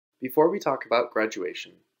Before we talk about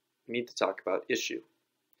graduation, we need to talk about issue.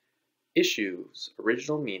 Issue's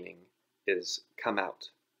original meaning is come out.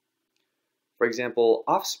 For example,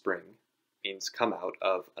 offspring means come out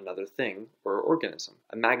of another thing or organism.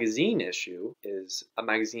 A magazine issue is a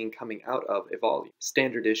magazine coming out of a volume.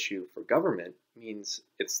 Standard issue for government means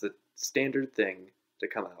it's the standard thing to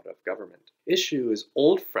come out of government. Issue is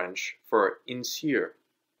Old French for insure,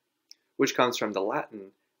 which comes from the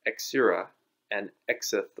Latin exura and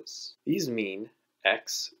exithus. These mean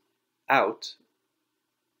ex, out,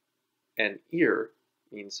 and ir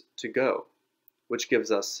means to go, which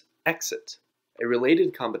gives us exit, a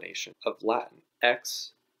related combination of Latin.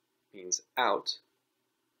 Ex means out,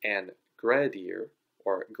 and gradere,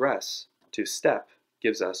 or gress, to step,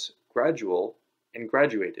 gives us gradual and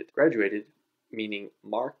graduated. Graduated meaning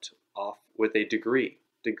marked off with a degree.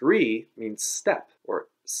 Degree means step, or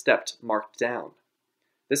stepped marked down.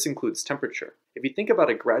 This includes temperature. If you think about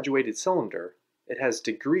a graduated cylinder, it has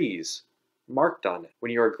degrees marked on it. When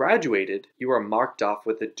you are graduated, you are marked off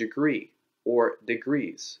with a degree, or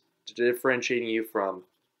degrees, differentiating you from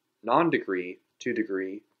non-degree to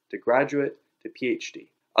graduate to PhD.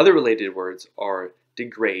 Other related words are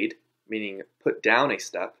degrade, meaning put down a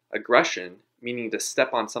step, aggression, meaning to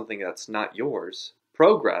step on something that's not yours,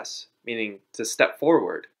 progress, meaning to step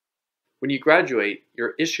forward. When you graduate,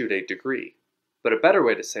 you're issued a degree, but a better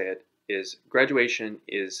way to say it is graduation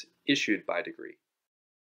is issued by degree.